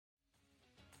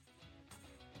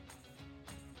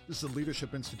This is the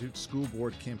Leadership Institute School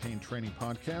Board Campaign Training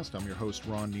Podcast. I'm your host,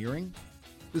 Ron Nearing.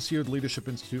 This year, the Leadership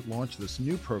Institute launched this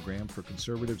new program for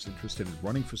conservatives interested in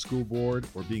running for school board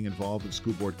or being involved in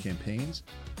school board campaigns.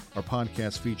 Our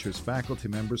podcast features faculty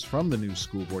members from the new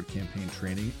school board campaign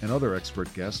training and other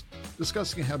expert guests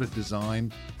discussing how to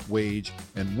design, wage,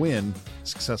 and win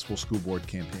successful school board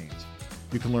campaigns.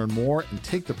 You can learn more and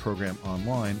take the program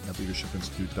online at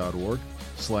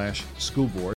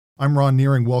leadershipinstitute.org/schoolboard. I'm Ron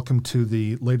Nearing. Welcome to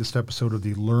the latest episode of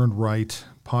the Learn Right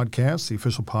podcast, the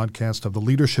official podcast of the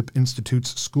Leadership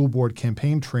Institute's School Board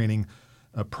Campaign Training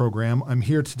program. I'm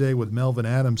here today with Melvin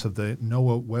Adams of the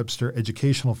Noah Webster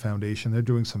Educational Foundation. They're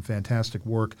doing some fantastic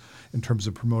work in terms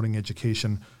of promoting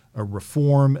education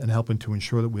reform and helping to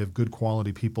ensure that we have good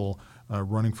quality people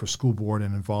running for school board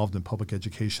and involved in public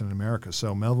education in America.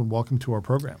 So, Melvin, welcome to our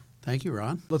program. Thank you,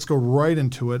 Ron. Let's go right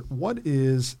into it. What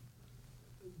is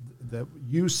that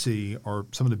you see are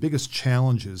some of the biggest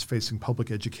challenges facing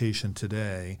public education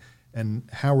today, and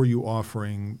how are you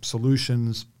offering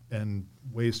solutions and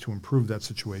ways to improve that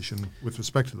situation with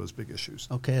respect to those big issues?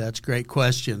 Okay, that's a great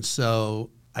question.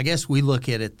 So I guess we look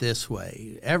at it this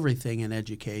way. Everything in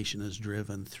education is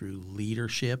driven through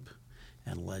leadership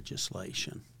and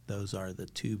legislation. Those are the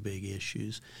two big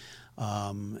issues.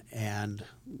 And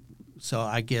so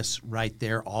I guess right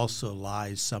there also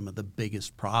lies some of the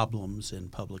biggest problems in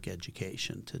public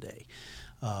education today.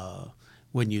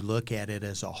 When you look at it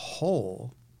as a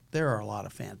whole, there are a lot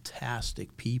of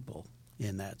fantastic people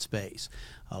in that space,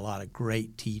 a lot of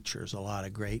great teachers, a lot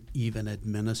of great even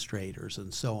administrators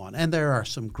and so on. And there are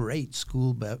some great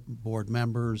school board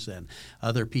members and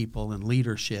other people in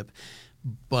leadership,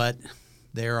 but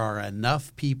there are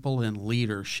enough people in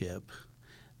leadership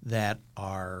that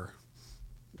are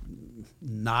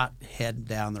not heading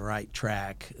down the right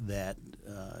track that,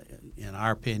 in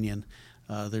our opinion,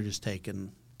 they're just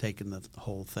taking the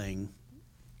whole thing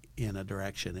in a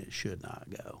direction it should not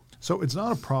go. So it's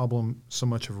not a problem so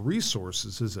much of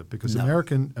resources, is it? Because No.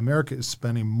 America is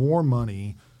spending more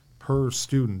money per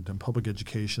student in public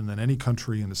education than any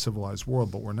country in the civilized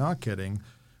world, but we're not getting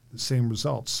the same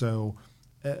results. So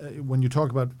when you talk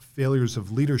about failures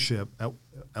of leadership, at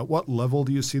what level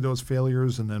do you see those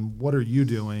failures, and then what are you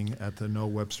doing at the Noah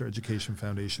Webster Education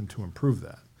Foundation to improve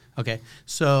that? Okay,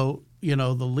 so the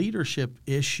leadership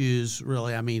issues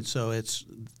really, so it's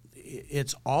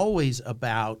always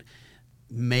about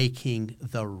making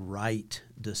the right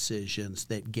decisions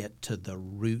that get to the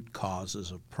root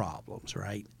causes of problems,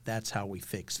 right? That's how we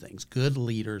fix things. Good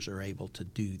leaders are able to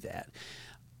do that,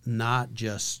 not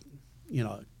just,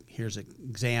 here's an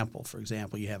example. For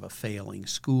example, you have a failing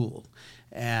school,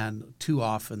 and too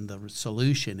often the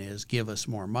solution is give us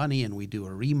more money and we do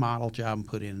a remodel job and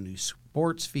put in a new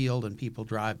sports field, and people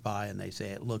drive by and they say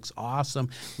it looks awesome,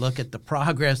 look at the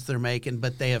progress they're making,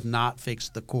 but they have not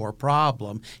fixed the core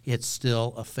problem. It's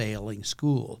still a failing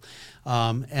school.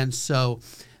 And so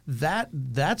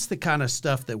that's the kind of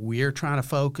stuff that we're trying to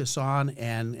focus on,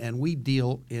 and we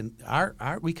deal in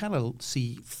we kind of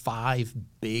see 5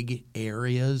 big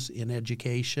areas in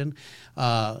education.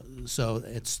 So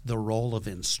it's the role of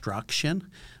instruction,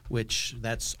 which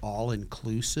that's all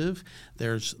inclusive.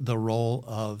 There's the role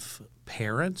of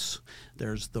parents,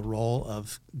 there's the role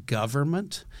of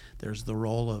government, there's the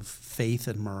role of faith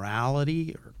and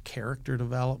morality or character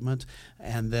development,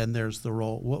 and then there's the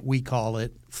role, what we call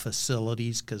it,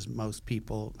 facilities, because most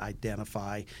people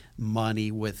identify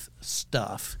money with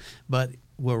stuff, but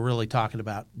we're really talking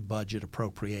about budget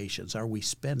appropriations. Are we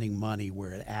spending money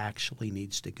where it actually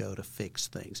needs to go to fix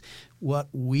things? What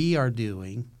we are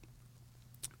doing,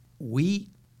 we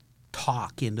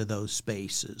talk into those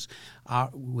spaces.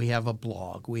 We have a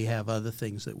blog. We have other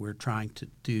things that we're trying to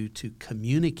do to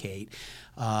communicate,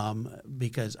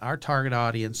 because our target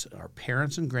audience are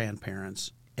parents and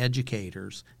grandparents,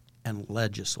 educators, and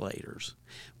legislators.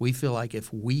 We feel like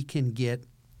if we can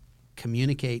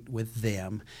communicate with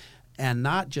them and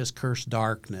not just curse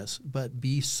darkness, but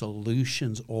be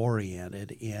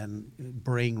solutions-oriented and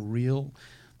bring real,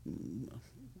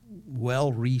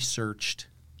 well-researched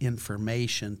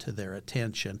information to their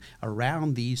attention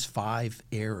around these 5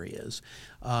 areas,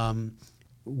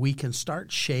 we can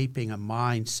start shaping a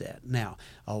mindset. Now,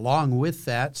 along with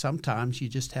that, sometimes you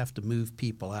just have to move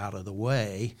people out of the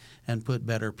way and put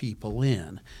better people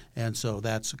in. And so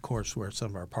that's, of course, where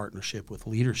some of our partnership with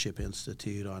Leadership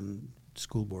Institute on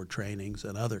school board trainings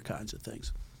and other kinds of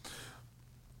things.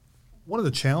 One of the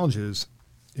challenges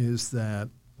is that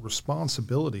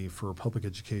responsibility for public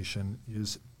education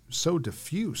is so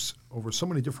diffuse over so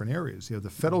many different areas. You have the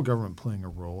federal government playing a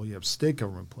role, you have state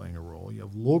government playing a role, you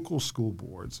have local school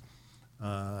boards,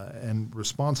 and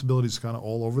responsibilities kind of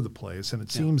all over the place. And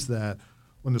it seems that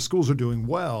when the schools are doing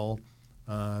well,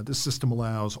 this system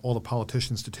allows all the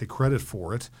politicians to take credit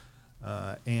for it.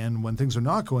 And when things are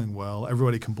not going well,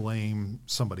 everybody can blame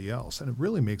somebody else. And it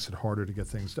really makes it harder to get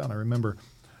things done. I remember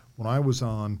when I was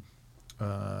on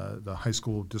the high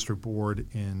school district board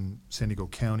in San Diego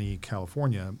County,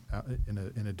 California,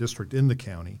 in a district in the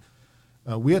county,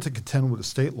 we had to contend with a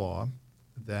state law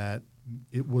that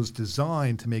it was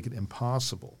designed to make it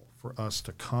impossible for us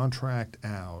to contract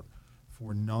out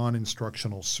for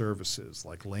non-instructional services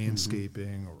like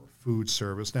landscaping or food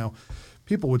service. Now,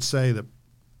 people would say that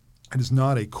it is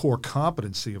not a core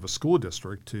competency of a school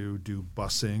district to do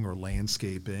busing or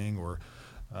landscaping or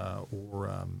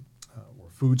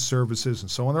food services and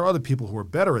so on. There are other people who are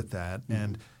better at that.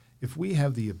 And if we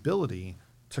have the ability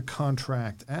to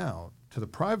contract out to the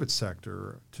private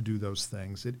sector to do those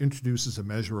things, it introduces a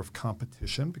measure of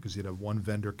competition because you'd have one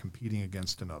vendor competing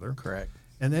against another. Correct.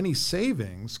 And any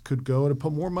savings could go to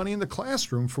put more money in the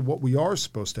classroom for what we are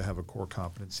supposed to have a core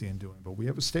competency in doing. But we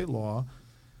have a state law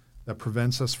that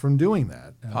prevents us from doing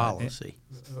that. Policy.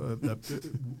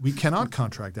 We cannot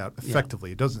contract out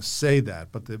effectively. It doesn't say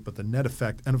that, but the net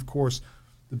effect. And of course,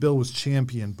 the bill was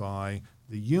championed by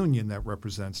the union that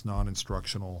represents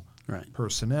non-instructional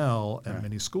personnel at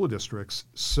many school districts,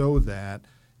 so that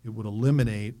it would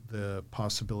eliminate the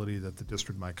possibility that the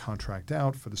district might contract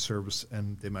out for the service,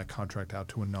 and they might contract out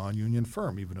to a non-union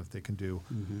firm, even if they can do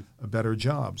a better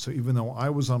job. So even though I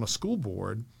was on a school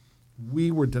board,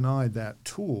 we were denied that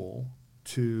tool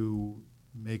to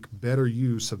make better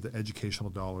use of the educational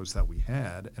dollars that we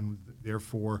had, and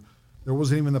therefore there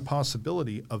wasn't even the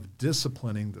possibility of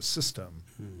disciplining the system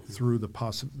through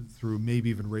maybe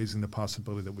even raising the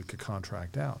possibility that we could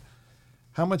contract out.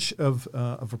 How much of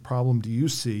a problem do you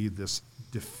see this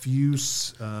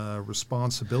diffuse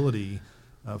responsibility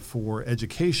for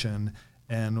education,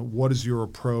 and what is your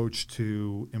approach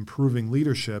to improving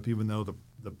leadership, even though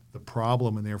the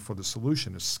problem and therefore the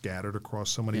solution is scattered across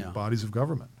so many bodies of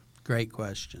government? Great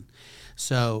question.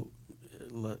 So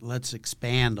let's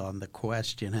expand on the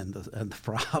question and the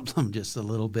problem just a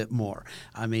little bit more.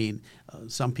 I mean,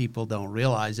 some people don't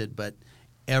realize it, but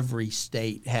every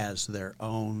state has their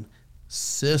own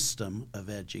system of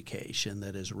education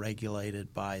that is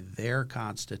regulated by their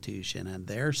constitution and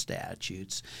their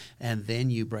statutes, and then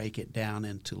you break it down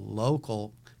into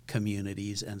local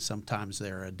communities, and sometimes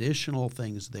there are additional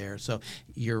things there. So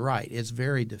you're right, it's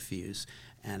very diffuse.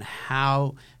 And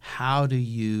how do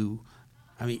you,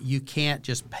 I mean, you can't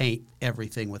just paint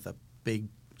everything with a big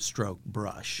stroke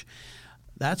brush.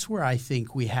 That's where I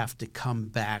think we have to come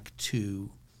back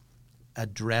to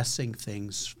addressing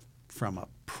things from a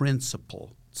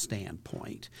principle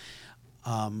standpoint.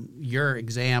 Your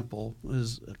example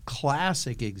is a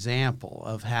classic example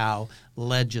of how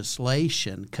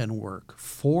legislation can work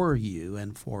for you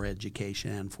and for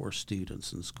education and for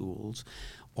students in schools,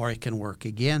 or it can work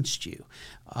against you.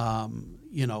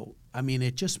 I mean,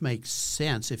 it just makes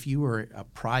sense. If you were a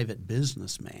private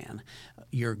businessman,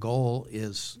 your goal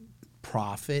is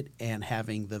profit and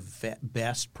having the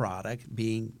best product,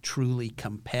 being truly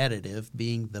competitive,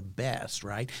 being the best,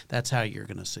 right? That's how you're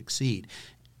going to succeed.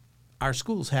 Our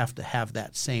schools have to have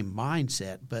that same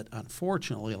mindset, but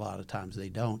unfortunately a lot of times they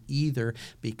don't, either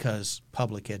because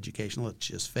public education, let's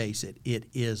just face it, it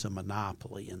is a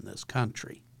monopoly in this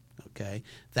country, okay?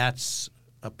 That's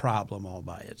a problem all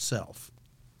by itself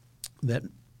that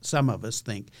some of us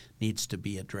think needs to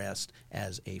be addressed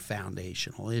as a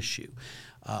foundational issue.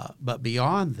 But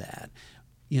beyond that,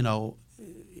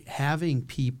 having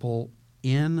people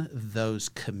in those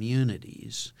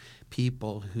communities,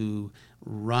 people who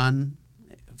run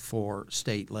for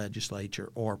state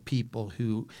legislature or people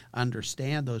who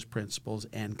understand those principles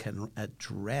and can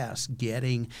address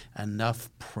getting enough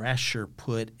pressure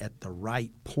put at the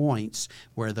right points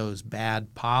where those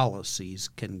bad policies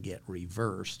can get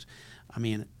reversed. I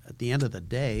mean, at the end of the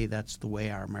day, that's the way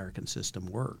our American system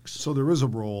works. So there is a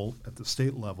role at the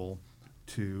state level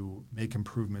to make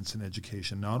improvements in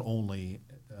education, not only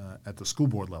at the school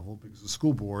board level, because the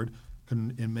school board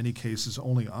can, in many cases,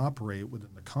 only operate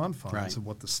within the confines of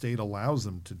what the state allows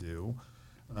them to do.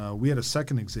 We had a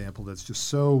second example that's just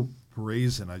so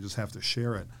brazen, I just have to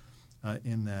share it,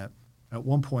 in that at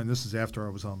one point, this is after I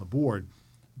was on the board,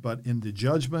 but in the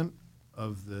judgment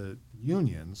of the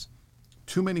unions,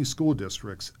 too many school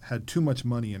districts had too much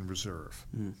money in reserve.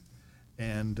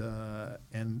 And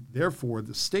therefore,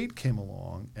 the state came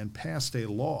along and passed a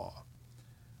law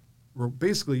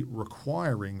basically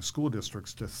requiring school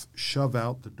districts to shove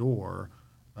out the door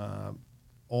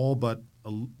all but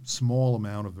small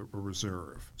amount of a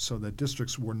reserve, so that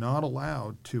districts were not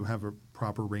allowed to have a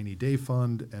proper rainy day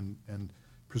fund and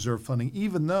preserve funding,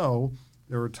 even though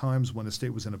there were times when the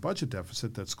state was in a budget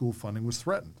deficit that school funding was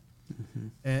threatened. Mm-hmm.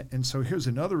 And so here's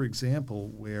another example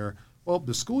where, well,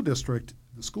 the school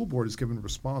board is given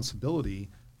responsibility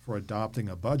for adopting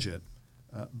a budget,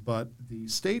 but the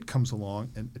state comes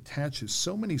along and attaches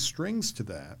so many strings to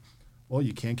that. Well,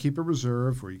 you can't keep a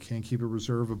reserve, or you can't keep a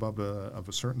reserve above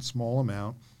a certain small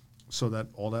amount, so that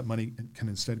all that money can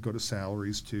instead go to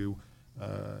salaries to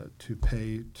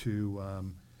pay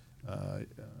to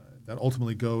that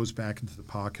ultimately goes back into the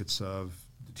pockets of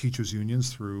the teachers'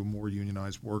 unions through more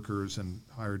unionized workers and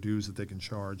higher dues that they can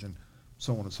charge, and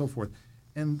so on and so forth.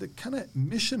 And the kind of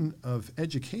mission of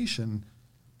education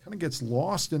kind of gets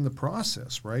lost in the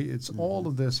process, right? It's all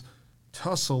of this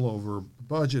tussle over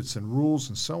budgets and rules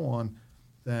and so on,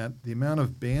 that the amount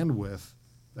of bandwidth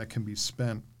that can be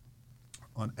spent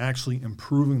on actually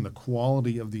improving the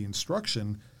quality of the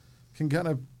instruction can kind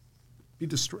of be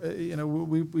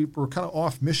we're kind of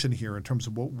off mission here in terms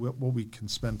of what we can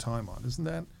spend time on. Isn't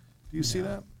that? Do you see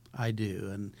that? I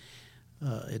do, and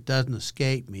it doesn't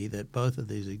escape me that both of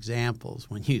these examples,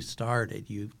 when you started,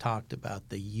 you talked about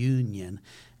the union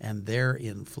and their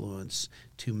influence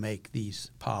to make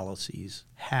these policies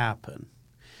happen.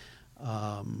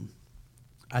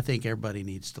 I think everybody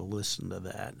needs to listen to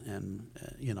that. And,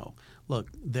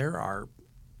 look, there are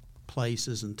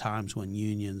places and times when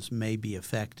unions may be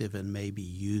effective and may be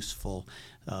useful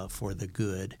for the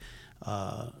good,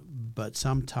 but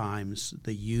sometimes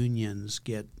the unions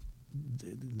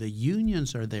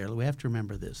are there. We have to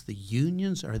remember this. The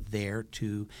unions are there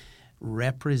to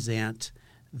represent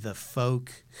the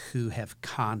folk who have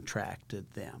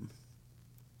contracted them.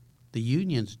 The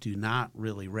unions do not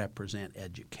really represent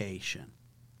education.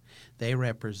 They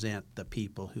represent the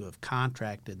people who have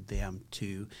contracted them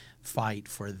to fight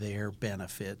for their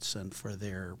benefits and for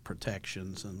their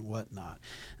protections and whatnot.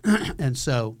 And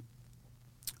so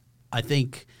I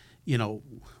think,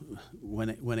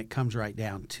 when it comes right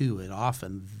down to it,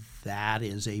 often that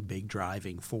is a big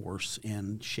driving force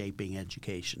in shaping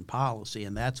education policy.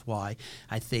 And that's why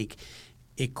I think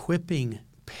equipping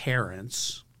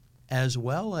parents as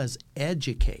well as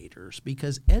educators,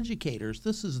 because educators,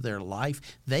 this is their life.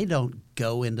 They don't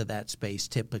go into that space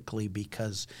typically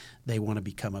because they want to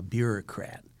become a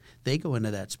bureaucrat. They go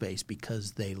into that space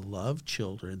because they love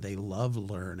children, they love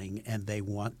learning, and they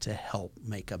want to help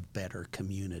make a better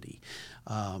community.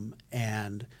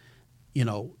 And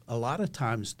a lot of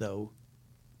times, though,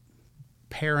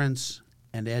 parents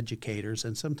and educators,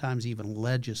 and sometimes even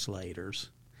legislators,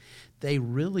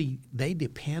 they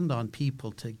depend on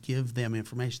people to give them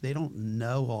information. They don't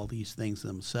know all these things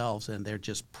themselves, and they're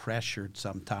just pressured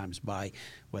sometimes by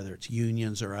whether it's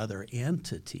unions or other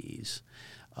entities.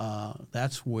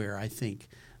 That's where I think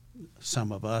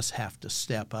some of us have to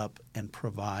step up and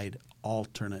provide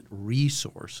alternate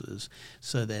resources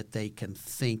so that they can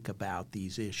think about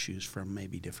these issues from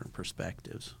maybe different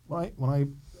perspectives.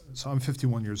 So I'm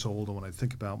 51 years old, and when I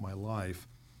think about my life,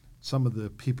 some of the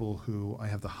people who I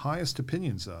have the highest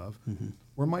opinions of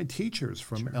were my teachers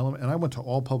from and I went to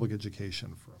all public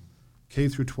education from K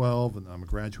through 12, and I'm a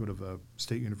graduate of a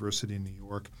state university in New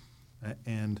York.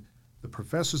 And the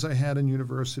professors I had in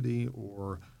university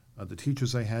or the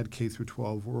teachers I had K through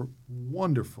 12 were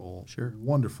wonderful,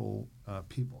 wonderful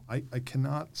people. I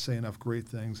cannot say enough great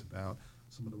things about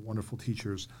some of the wonderful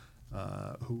teachers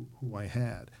who I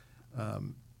had.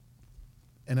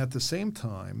 And at the same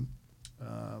time,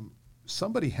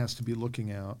 somebody has to be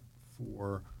looking out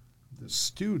for the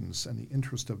students and the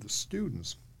interest of the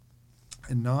students,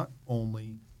 and not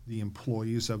only the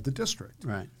employees of the district.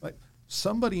 Right. Like,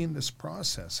 somebody in this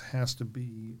process has to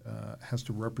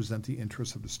represent the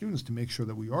interests of the students to make sure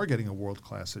that we are getting a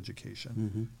world-class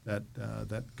education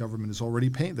that government is already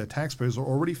paying, that taxpayers are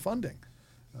already funding.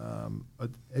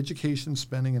 Education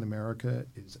spending in America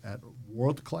is at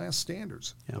world-class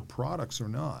standards. Yeah. The products are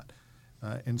not.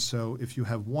 And so if you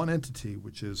have one entity,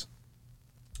 which is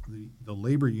the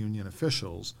labor union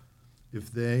officials,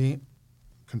 if they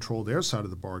control their side of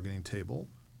the bargaining table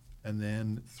and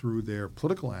then through their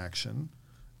political action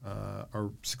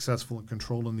are successful in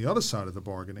controlling the other side of the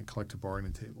collective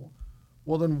bargaining table,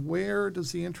 well, then where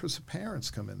does the interest of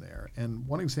parents come in there? And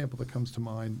one example that comes to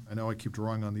mind, I know I keep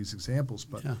drawing on these examples,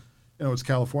 but it's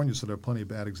California, so there are plenty of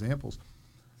bad examples.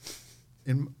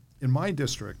 In my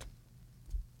district,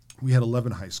 we had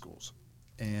 11 high schools,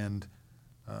 and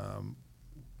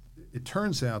it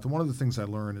turns out that one of the things I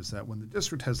learned is that when the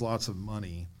district has lots of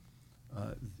money,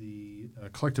 the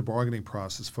collective bargaining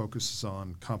process focuses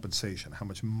on compensation, how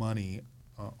much money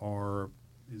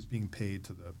is being paid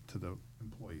to the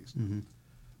employees. Mm-hmm.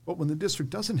 But when the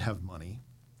district doesn't have money,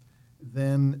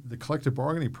 then the collective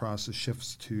bargaining process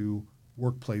shifts to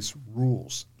workplace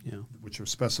rules, which are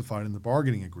specified in the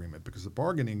bargaining agreement, because the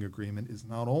bargaining agreement is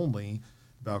not only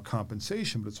about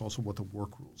compensation, but it's also what the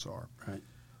work rules are. Right.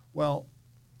 Well,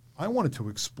 I wanted to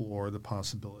explore the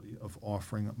possibility of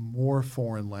offering more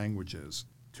foreign languages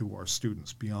to our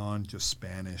students beyond just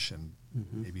Spanish and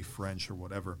maybe French or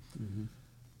whatever. Mm-hmm.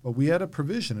 But we had a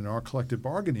provision in our collective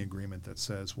bargaining agreement that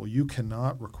says, well, you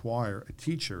cannot require a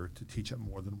teacher to teach at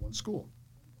more than one school.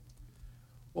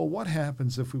 Well, what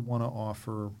happens if we want to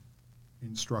offer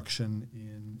instruction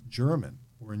in German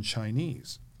or in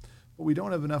Chinese? Well, we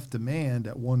don't have enough demand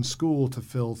at one school to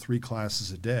fill 3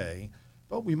 classes a day,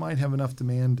 but we might have enough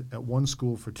demand at one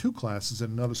school for 2 classes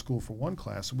and another school for 1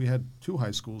 class. And we had 2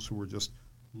 high schools who were just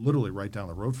literally right down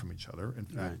the road from each other. In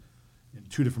fact, in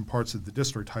 2 different parts of the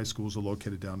district, high schools are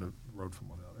located down the road from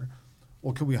one another.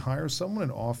 Well, can we hire someone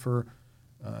and offer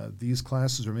these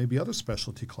classes or maybe other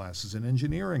specialty classes in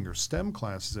engineering or STEM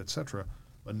classes, et cetera?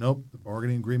 But nope, the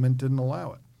bargaining agreement didn't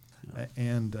allow it.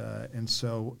 And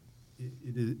so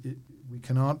we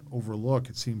cannot overlook,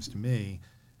 it seems to me,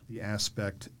 the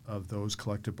aspect of those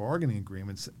collective bargaining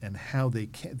agreements and how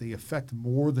they affect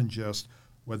more than just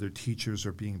whether teachers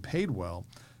are being paid well,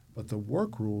 but the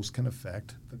work rules can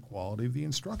affect the quality of the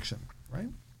instruction, right?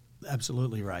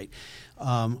 Absolutely right.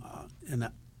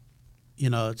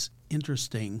 It's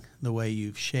interesting the way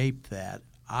you've shaped that.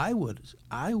 I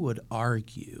would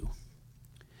argue,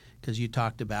 because you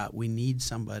talked about we need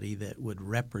somebody that would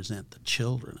represent the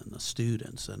children and the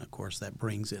students, and of course that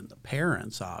brings in the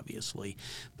parents, obviously.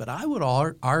 But I would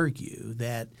argue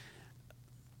that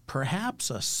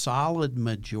perhaps a solid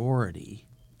majority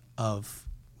of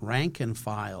rank and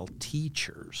file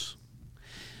teachers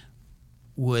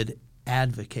would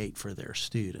advocate for their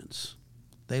students.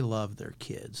 They love their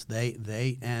kids.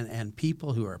 And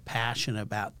people who are passionate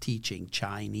about teaching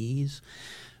Chinese,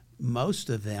 most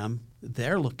of them,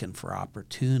 they're looking for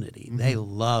opportunity. Mm-hmm. They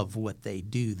love what they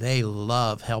do. They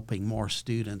love helping more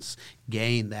students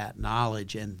gain that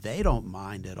knowledge, and they don't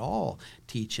mind at all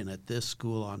teaching at this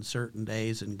school on certain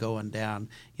days and going down,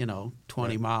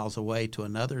 20 miles away to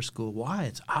another school. Why?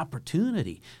 It's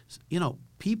opportunity.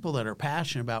 People that are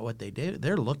passionate about what they do,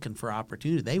 they're looking for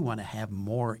opportunity. They want to have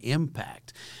more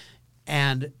impact.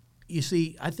 And you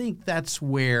see, I think that's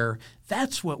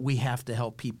what we have to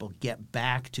help people get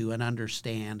back to and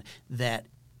understand, that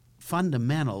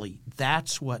fundamentally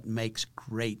that's what makes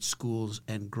great schools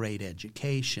and great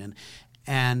education.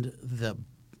 And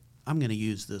I'm going to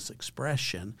use this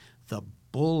expression, the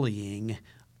bullying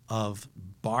of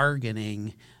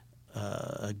bargaining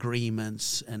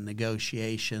agreements and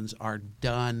negotiations are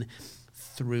done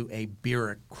through a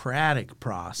bureaucratic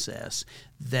process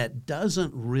that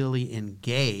doesn't really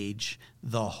engage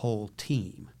the whole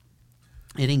team.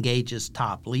 It engages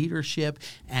top leadership,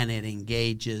 and it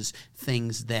engages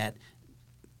things that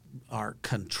are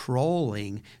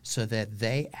controlling so that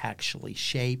they actually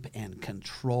shape and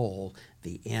control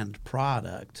the end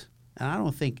product. And I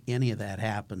don't think any of that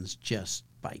happens just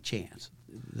by chance.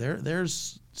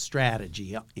 There's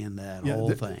strategy in that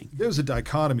whole thing. There's a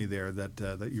dichotomy there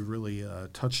that you really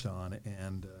touched on,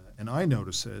 and I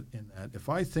notice it in that if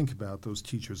I think about those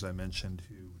teachers I mentioned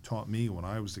who taught me when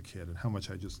I was a kid and how much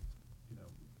I just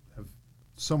have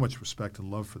so much respect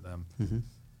and love for them, mm-hmm.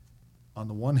 on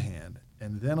the one hand,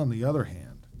 and then on the other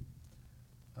hand,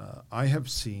 I have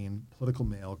seen political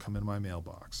mail come in my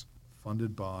mailbox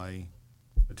funded by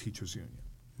a teachers union,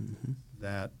 mm-hmm.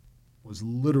 that was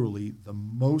literally the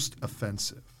most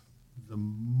offensive,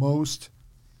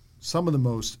 some of the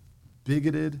most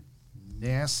bigoted,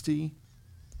 nasty,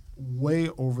 way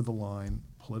over the line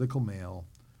political mail.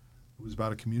 It was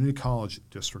about a community college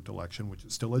district election, which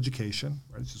is still education,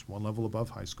 right? It's just one level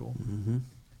above high school. Mm-hmm.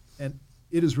 And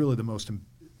it is really the most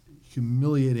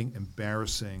humiliating,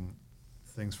 embarrassing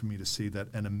things for me to see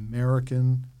that an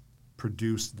American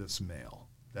produced this mail,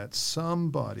 that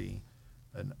somebody,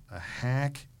 a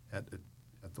hack at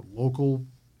the local,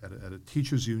 at a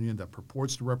teachers union that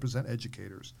purports to represent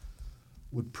educators,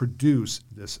 would produce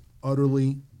this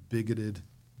utterly bigoted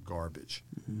garbage,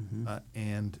 mm-hmm.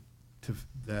 And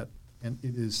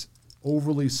it is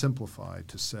overly simplified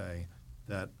to say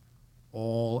that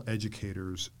all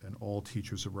educators and all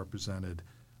teachers are represented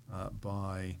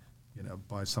by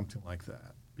something like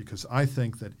that. Because I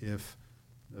think that if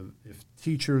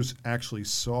teachers actually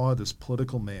saw this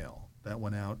political mail that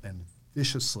went out and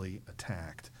viciously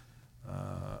attacked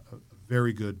a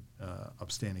very good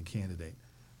upstanding candidate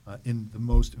in the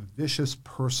most vicious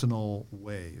personal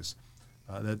ways,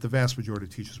 That the vast majority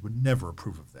of teachers would never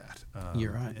approve of that.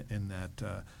 You're right.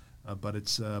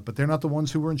 But they're not the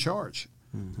ones who were in charge.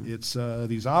 Mm-hmm. It's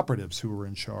these operatives who were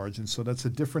in charge, and so that's a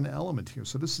different element here.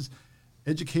 So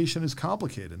education is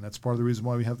complicated, and that's part of the reason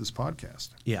why we have this podcast.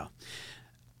 Yeah.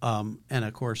 And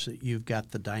of course, you've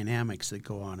got the dynamics that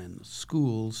go on in the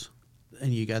schools,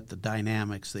 and you got the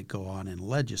dynamics that go on in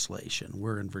legislation.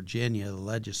 We're in Virginia. The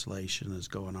legislation is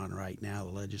going on right now.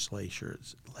 The legislature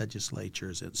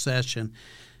is in session.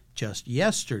 Just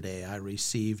yesterday, I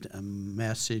received a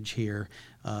message here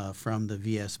from the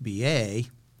VSBA,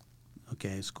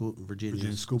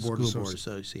 Virginia School Board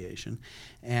Association,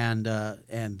 and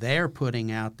they're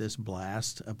putting out this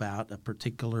blast about a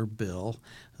particular bill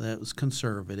that was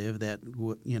conservative, that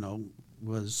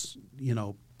was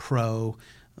pro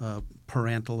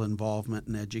parental involvement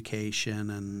in education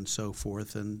and so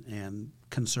forth, and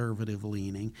conservative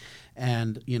leaning,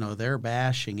 and they're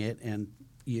bashing it. And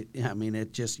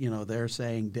they're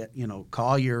saying that,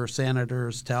 call your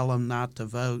senators, tell them not to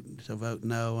vote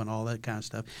no, and all that kind of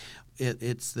stuff.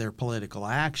 It's their political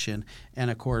action.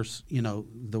 And, of course,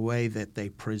 the way that they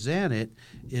present it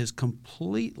is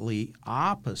completely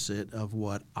opposite of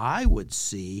what I would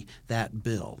see that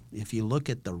bill. If you look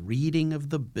at the reading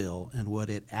of the bill and what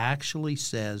it actually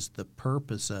says, the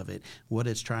purpose of it, what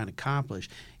it's trying to accomplish,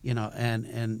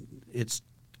 and it's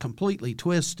completely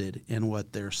twisted in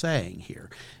what they're saying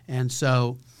here. And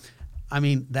so,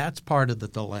 that's part of the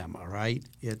dilemma, right?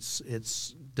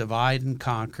 It's divide and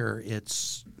conquer.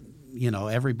 It's,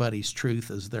 everybody's truth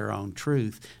is their own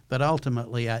truth. But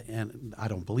ultimately, I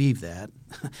don't believe that,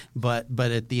 but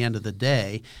at the end of the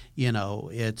day,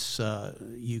 it's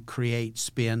you create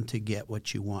spin to get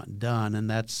what you want done, and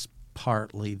that's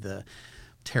partly the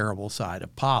terrible side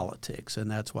of politics,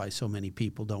 and that's why so many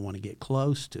people don't want to get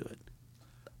close to it.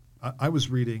 I was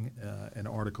reading an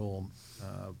article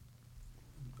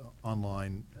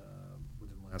online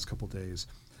within the last couple of days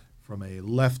from a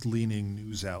left-leaning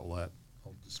news outlet,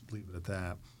 I'll just leave it at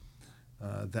that,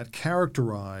 that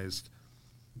characterized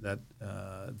that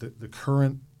the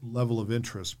current level of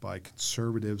interest by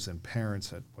conservatives and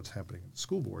parents at what's happening in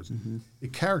school boards. Mm-hmm.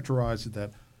 It characterized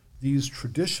that these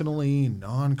traditionally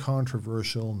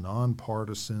non-controversial,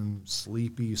 non-partisan,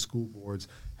 sleepy school boards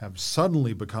have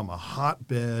suddenly become a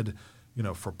hotbed,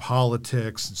 for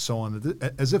politics and so on,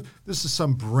 as if this is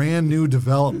some brand new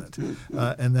development,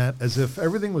 and that as if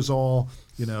everything was all,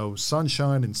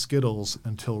 sunshine and Skittles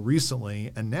until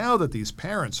recently. And now that these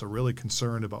parents are really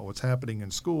concerned about what's happening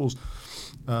in schools,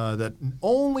 that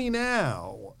only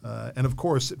now, and of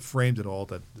course it framed it all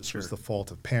that this was the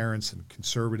fault of parents and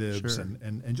conservatives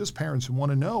and just parents who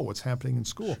want to know what's happening in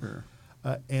school.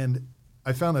 And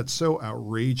I found that so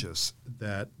outrageous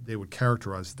that they would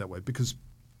characterize it that way, because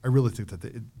I really think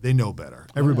that they know better.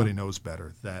 Everybody knows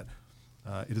better that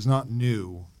it is not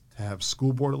new to have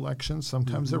school board elections.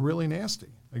 Sometimes they're really nasty.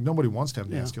 Like, nobody wants to have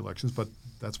nasty elections, but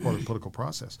that's part of the political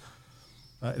process.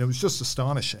 And it was just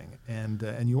astonishing.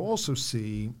 And you also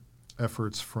see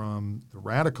efforts from the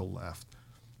radical left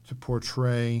to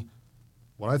portray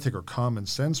what I think are common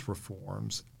sense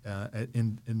reforms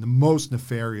in the most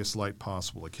nefarious light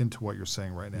possible, akin to what you're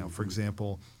saying right now. For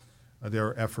example, there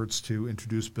are efforts to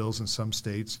introduce bills in some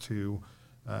states to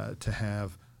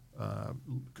have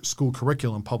school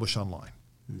curriculum published online.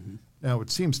 Mm-hmm. Now,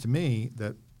 it seems to me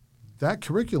that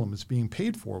curriculum is being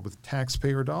paid for with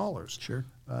taxpayer dollars.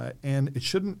 And it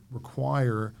shouldn't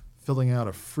require filling out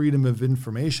a Freedom of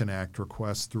Information Act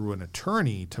request through an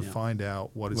attorney to find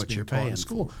out what is being taught in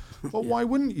school. But why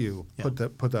wouldn't you put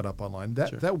that up online?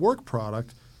 That work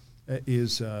product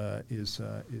is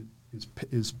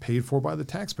paid for by the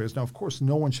taxpayers. Now, of course,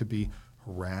 no one should be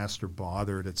harassed or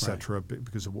bothered, et cetera,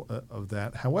 because of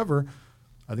that. However,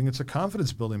 I think it's a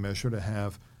confidence-building measure to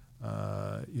have,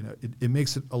 it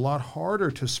makes it a lot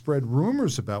harder to spread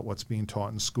rumors about what's being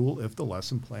taught in school if the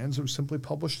lesson plans are simply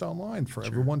published online for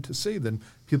everyone to see. Then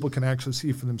people can actually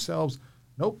see for themselves,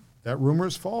 nope, that rumor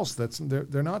is false.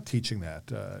 They're not teaching that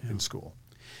in school.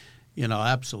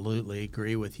 Absolutely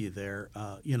agree with you there.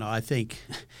 I think,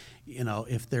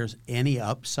 if there's any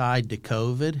upside to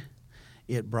COVID,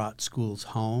 it brought schools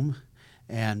home,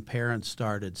 and parents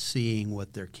started seeing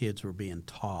what their kids were being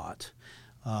taught.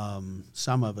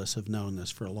 Some of us have known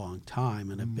this for a long time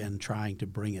and have been trying to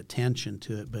bring attention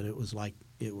to it, but it was like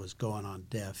it was going on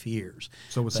deaf ears.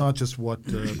 So it's not just what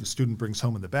the student brings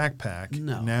home in the backpack.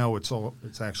 No. Now it's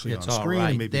actually on screen, right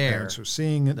and maybe there. Parents are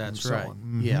seeing it. That's and right. So on.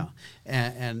 Mm-hmm. Yeah,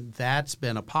 and that's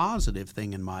been a positive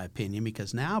thing in my opinion,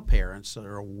 because now parents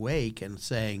are awake and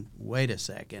saying, "Wait a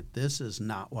second, this is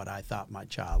not what I thought my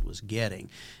child was getting,"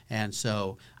 and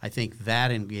so I think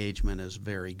that engagement is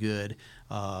very good.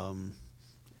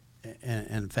 and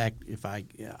in fact,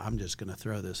 I'm just going to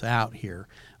throw this out here.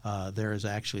 There is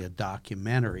actually a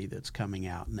documentary that's coming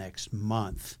out next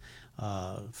month.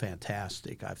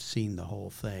 Fantastic! I've seen the whole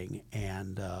thing,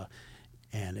 and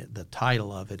the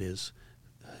title of it is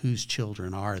 "Whose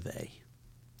Children Are They?"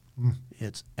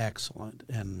 It's excellent,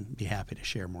 and be happy to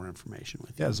share more information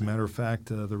with you. Yeah, as a matter of fact,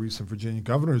 the recent Virginia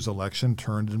governor's election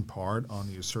turned in part on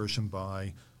the assertion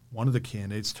by one of the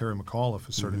candidates, Terry McAuliffe,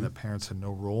 asserting that parents had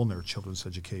no role in their children's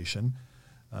education,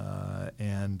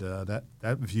 and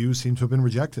that view seemed to have been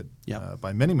rejected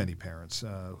by many, many parents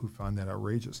who find that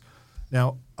outrageous.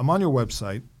 Now, I'm on your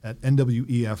website at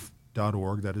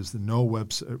nwef.org. That is the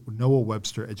Noah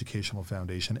Webster Educational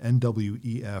Foundation,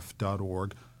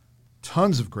 nwef.org.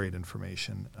 Tons of great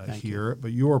information here,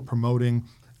 but you are promoting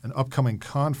an upcoming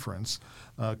conference.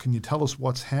 Can you tell us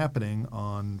what's happening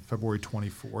on February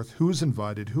 24th? Who's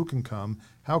invited? Who can come?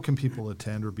 How can people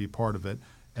attend or be part of it?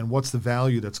 And what's the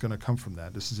value that's going to come from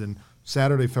that? This is in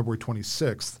Saturday, February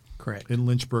 26th. Correct. In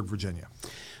Lynchburg, Virginia.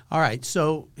 All right.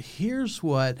 So here's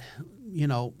what,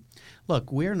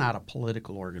 look, we're not a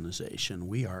political organization.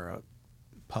 We are a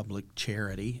public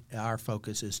charity. Our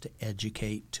focus is to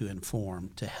educate, to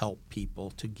inform, to help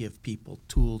people, to give people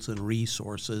tools and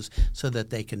resources so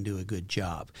that they can do a good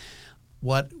job.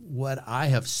 What I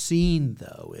have seen,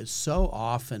 though, is so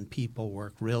often people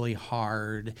work really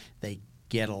hard, they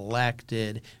get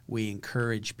elected, we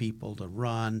encourage people to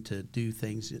run, to do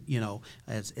things,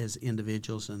 as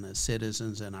individuals and as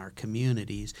citizens in our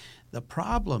communities. The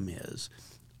problem is,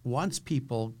 once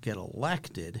people get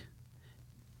elected,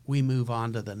 we move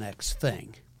on to the next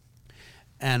thing.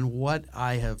 And what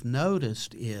I have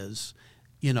noticed is,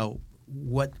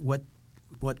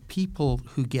 what people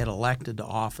who get elected to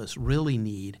office really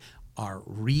need are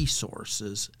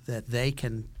resources that they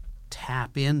can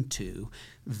tap into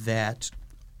that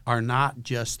are not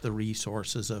just the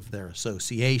resources of their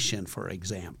association, for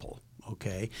example,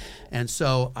 okay? And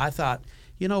so I thought,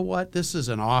 you know what, this is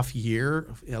an off-year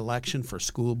election for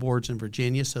school boards in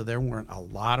Virginia, so there weren't a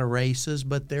lot of races,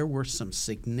 but there were some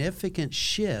significant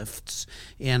shifts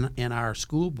in our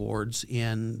school boards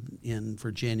in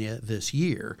Virginia this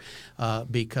year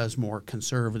because more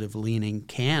conservative-leaning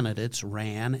candidates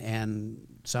ran, and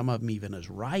some of them even as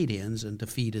write-ins, and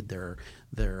defeated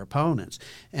their opponents.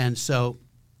 And so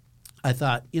I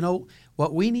thought,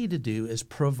 what we need to do is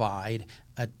provide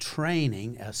a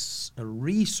training, a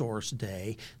resource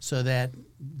day, so that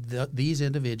these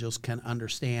individuals can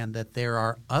understand that there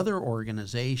are other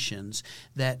organizations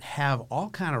that have all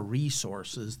kind of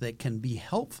resources that can be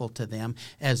helpful to them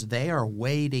as they are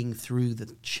wading through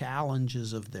the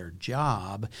challenges of their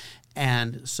job.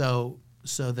 And so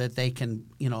that they can,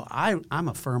 I'm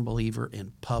a firm believer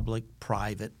in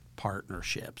public-private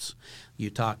partnerships.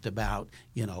 You talked about,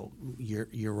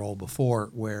 your role before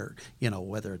where,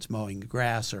 whether it's mowing the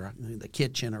grass or the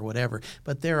kitchen or whatever,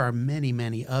 but there are many,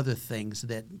 many other things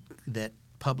that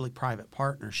public-private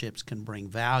partnerships can bring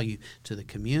value to the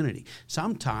community.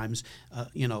 Sometimes,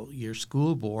 your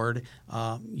school board,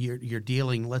 you're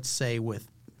dealing, let's say, with,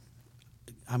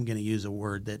 I'm going to use a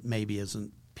word that maybe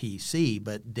isn't PC,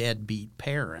 but deadbeat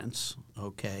parents,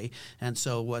 okay? And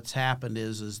so what's happened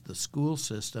is the school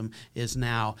system is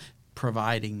now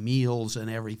providing meals and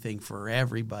everything for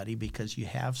everybody because you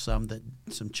have some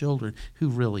children who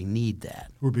really need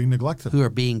that. Who are being neglected. Who are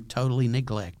being totally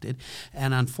neglected.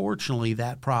 And unfortunately,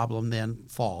 that problem then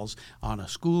falls on a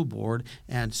school board.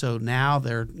 And so now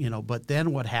but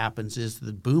then what happens is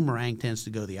the boomerang tends to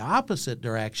go the opposite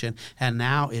direction, and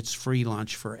now it's free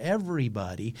lunch for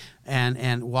everybody.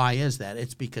 And why is that?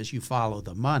 It's because you follow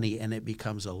the money and it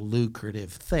becomes a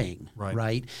lucrative thing,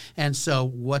 right? And so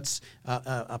what's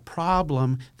a problem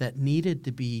that needed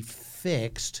to be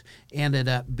fixed ended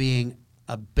up being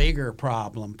a bigger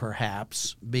problem,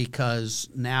 perhaps, because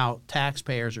now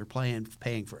taxpayers are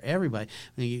paying for everybody.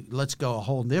 Let's go a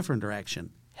whole different direction.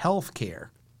 Healthcare,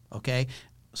 okay?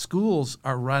 Schools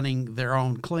are running their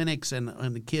own clinics, and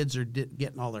the kids are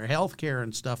getting all their health care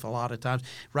and stuff a lot of times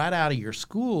right out of your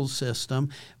school system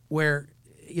where,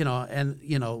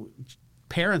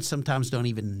 parents sometimes don't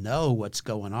even know what's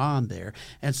going on there.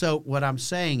 And so what I'm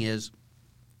saying is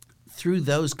through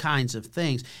those kinds of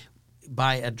things,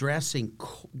 by addressing,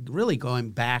 really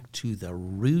going back to the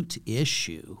root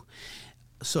issue,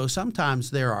 so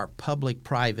sometimes there are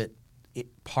public-private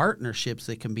partnerships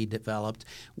that can be developed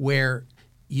where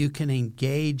you can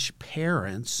engage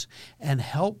parents and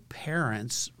help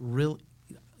parents really.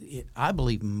 I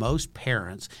believe most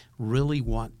parents really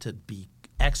want to be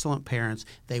excellent parents.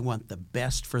 They want the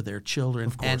best for their children.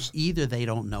 Of course. And either they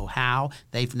don't know how,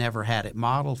 they've never had it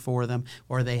modeled for them,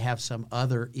 or they have some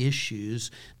other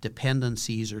issues,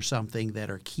 dependencies or something that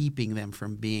are keeping them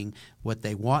from being what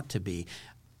they want to be.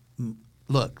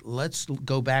 Look, let's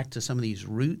go back to some of these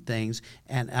root things,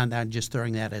 and I'm just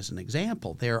throwing that as an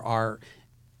example. There are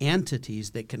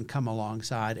entities that can come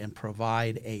alongside and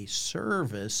provide a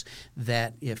service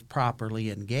that, if properly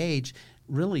engaged,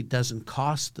 really doesn't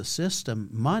cost the system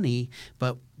money,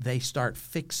 but they start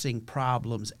fixing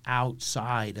problems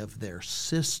outside of their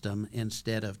system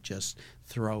instead of just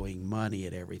throwing money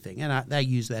at everything. And I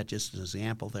use that just as an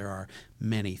example. There are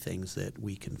many things that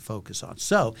we can focus on.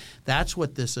 So that's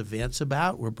what this event's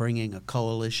about. We're bringing a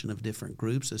coalition of different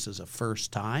groups. This is a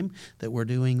first time that we're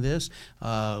doing this.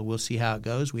 We'll see how it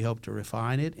goes. We hope to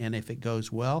refine it. And if it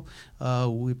goes well,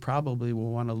 we probably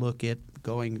will want to look at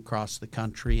going across the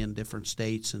country in different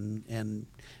states. And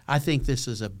I think this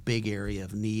is a big area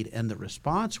of need. And the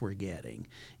response we're getting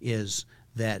is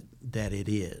that it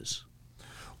is.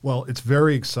 Well, it's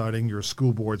very exciting. Your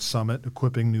school board summit,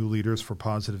 Equipping New Leaders for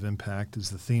Positive Impact,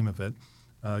 is the theme of it.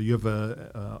 You have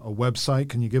a website.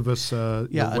 Can you give us your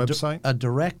website? A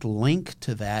direct link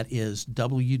to that is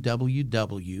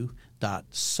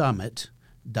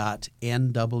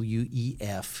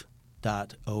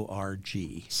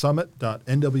www.summit.nwef.org.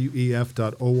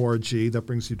 Summit.nwef.org. That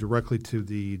brings you directly to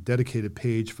the dedicated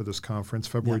page for this conference,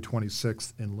 February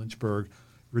 26th in Lynchburg,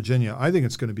 Virginia. I think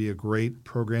it's going to be a great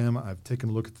program. I've taken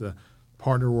a look at the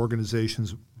partner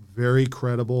organizations, very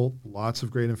credible, lots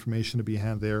of great information to be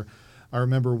had there. I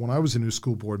remember when I was a new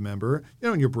school board member,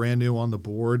 and you're brand new on the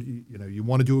board, you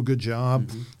want to do a good job,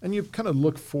 and you kind of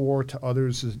look forward to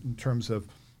others in terms of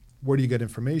where do you get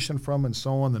information from and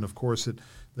so on. Then, of course,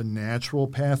 the natural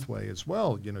pathway as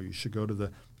well. You should go to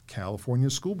the California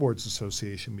School Boards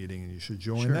Association meeting, and you should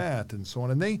join that and so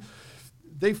on. And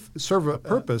they serve a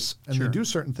purpose, and they do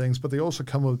certain things, but they also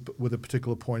come up with a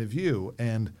particular point of view.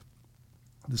 And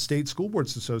the State School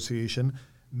Boards Association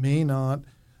may not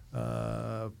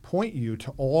point you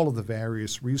to all of the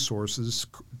various resources,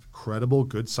 credible,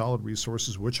 good, solid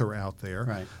resources which are out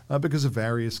there, because of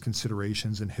various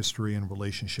considerations in history and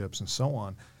relationships and so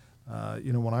on.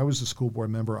 When I was a school board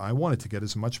member, I wanted to get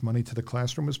as much money to the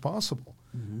classroom as possible.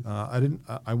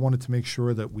 I wanted to make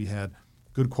sure that we had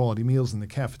good quality meals in the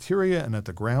cafeteria, and that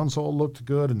the grounds all looked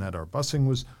good, and that our busing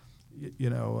was,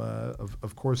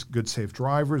 of course, good, safe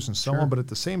drivers and so on. But at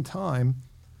the same time,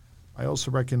 I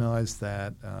also recognize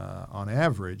that on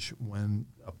average, when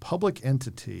a public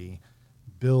entity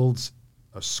builds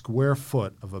a square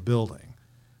foot of a building,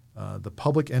 the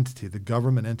public entity, the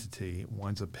government entity,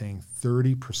 winds up paying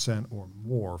 30% or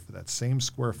more for that same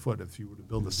square foot if you were to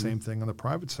build the same thing in the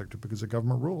private sector, because of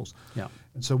government rules.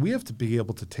 And so we have to be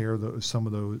able to tear some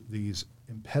of these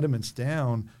impediments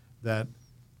down that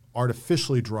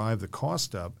artificially drive the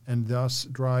cost up, and thus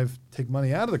take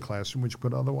money out of the classroom, which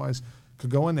could otherwise could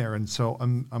go in there. And so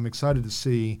I'm excited to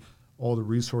see all the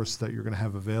resources that you're going to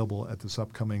have available at this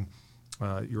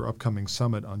your upcoming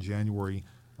summit on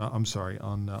on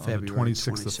the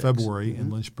 26th of February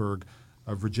in Lynchburg,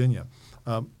 Virginia.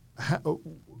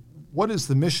 What is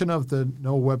the mission of the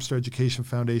Noah Webster Education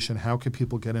Foundation? How can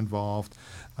people get involved?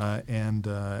 And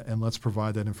let's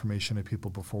provide that information to people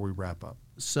before we wrap up.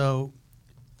 So,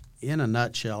 in a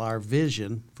nutshell, our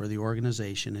vision for the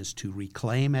organization is to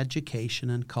reclaim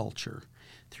education and culture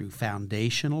through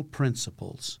foundational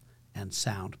principles and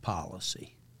sound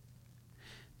policy.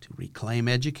 To reclaim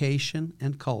education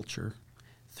and culture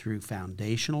through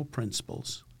foundational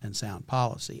principles and sound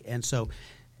policy. And so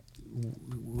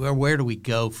where do we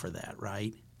go for that,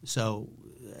 right? So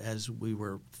as we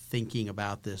were thinking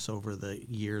about this over the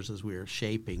years as we were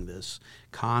shaping this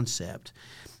concept,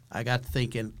 I got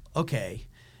thinking, okay,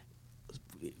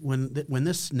 when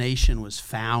this nation was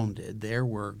founded, there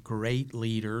were great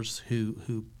leaders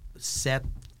who set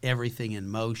everything in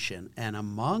motion, and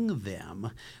among them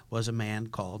was a man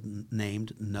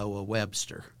named Noah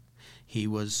Webster. He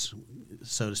was,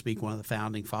 so to speak, one of the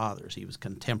founding fathers. He was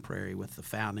contemporary with the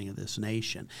founding of this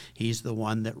nation. He's the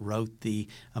one that wrote the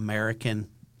American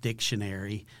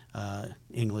dictionary,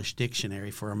 English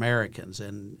dictionary for Americans,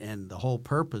 and the whole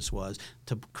purpose was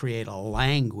to create a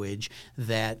language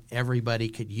that everybody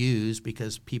could use,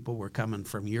 because people were coming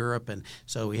from Europe, and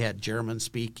so we had German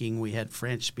speaking, we had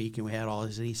French speaking, we had all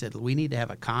this, and he said we need to have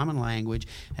a common language,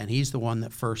 and he's the one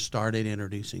that first started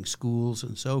introducing schools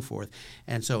and so forth.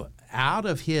 And so out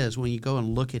of his, when you go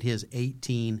and look at his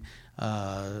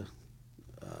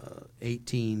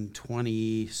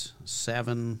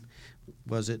 1827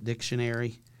 was it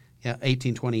dictionary? Yeah,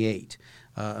 1828.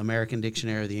 American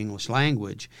Dictionary of the English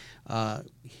Language,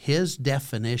 his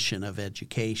definition of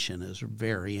education is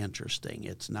very interesting.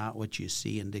 It's not what you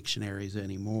see in dictionaries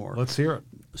anymore. Let's hear it.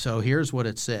 So here's what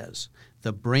it says.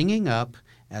 The bringing up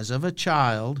as of a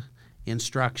child,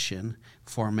 instruction,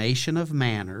 formation of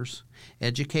manners,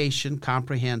 education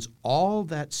comprehends all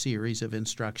that series of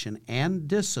instruction and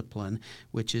discipline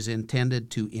which is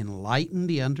intended to enlighten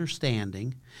the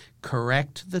understanding,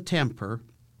 correct the temper,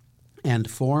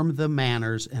 and form the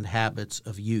manners and habits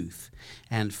of youth,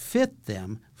 and fit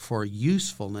them for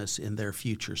usefulness in their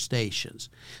future stations.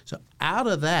 So out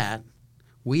of that,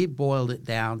 we boiled it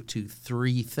down to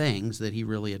three things that he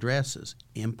really addresses: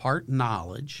 impart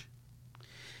knowledge,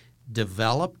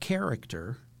 develop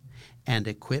character, and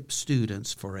equip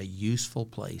students for a useful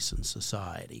place in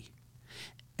society.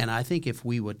 And I think if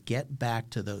we would get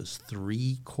back to those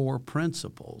three core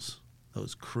principles,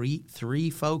 those three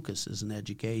focuses in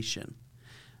education,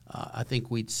 I think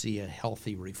we'd see a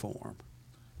healthy reform.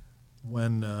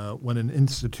 When an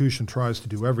institution tries to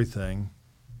do everything,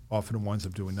 often it winds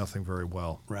up doing nothing very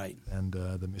well. Right. And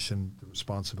the mission, the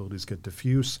responsibilities get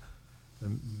diffuse,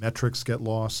 the metrics get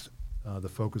lost, the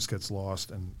focus gets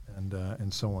lost,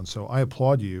 and so on. So I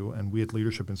applaud you, and we at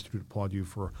Leadership Institute applaud you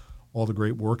for all the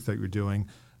great work that you're doing.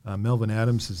 Melvin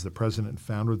Adams is the president and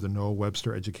founder of the Noah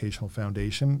Webster Educational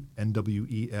Foundation,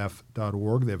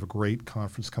 nwef.org. They have a great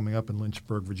conference coming up in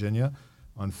Lynchburg, Virginia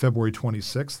on February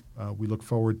 26th. We look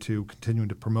forward to continuing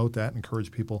to promote that and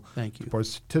encourage people to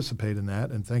participate in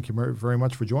that. And thank you very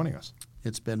much for joining us.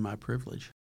 It's been my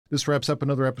privilege. This wraps up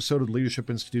another episode of Leadership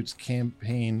Institute's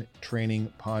Campaign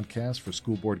Training Podcast for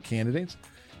school board candidates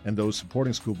and those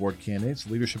supporting school board candidates.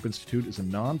 Leadership Institute is a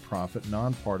nonprofit,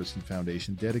 nonpartisan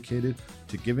foundation dedicated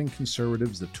to giving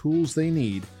conservatives the tools they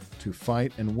need to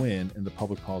fight and win in the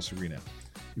public policy arena.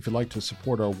 If you'd like to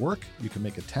support our work, you can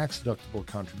make a tax-deductible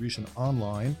contribution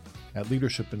online at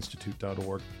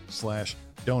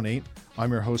leadershipinstitute.org/donate.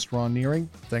 I'm your host, Ron Nearing.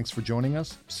 Thanks for joining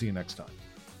us. See you next time.